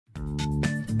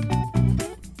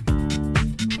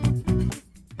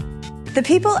The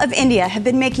people of India have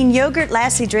been making yogurt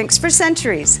lassi drinks for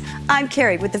centuries. I'm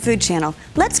Carrie with the Food Channel.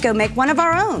 Let's go make one of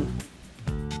our own.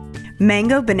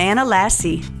 Mango banana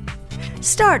lassi.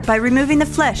 Start by removing the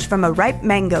flesh from a ripe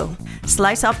mango.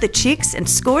 Slice off the cheeks and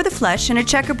score the flesh in a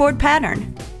checkerboard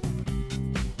pattern.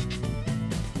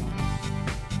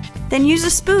 Then use a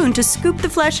spoon to scoop the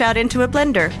flesh out into a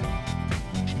blender.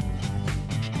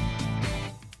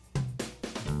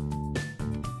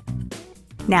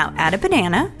 Now add a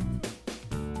banana,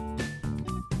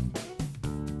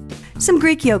 some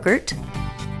Greek yogurt,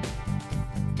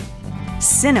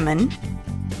 cinnamon,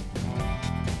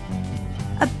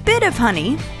 a bit of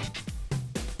honey,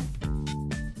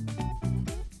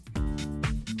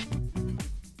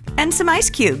 and some ice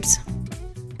cubes.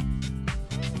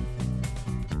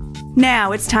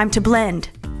 Now it's time to blend,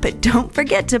 but don't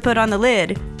forget to put on the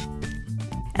lid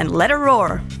and let it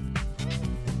roar.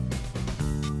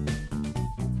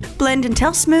 Blend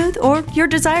until smooth or your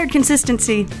desired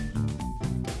consistency.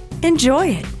 Enjoy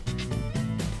it.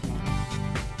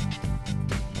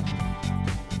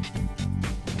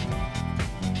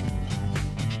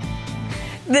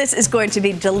 This is going to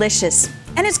be delicious,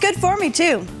 and it's good for me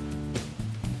too.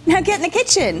 Now get in the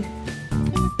kitchen.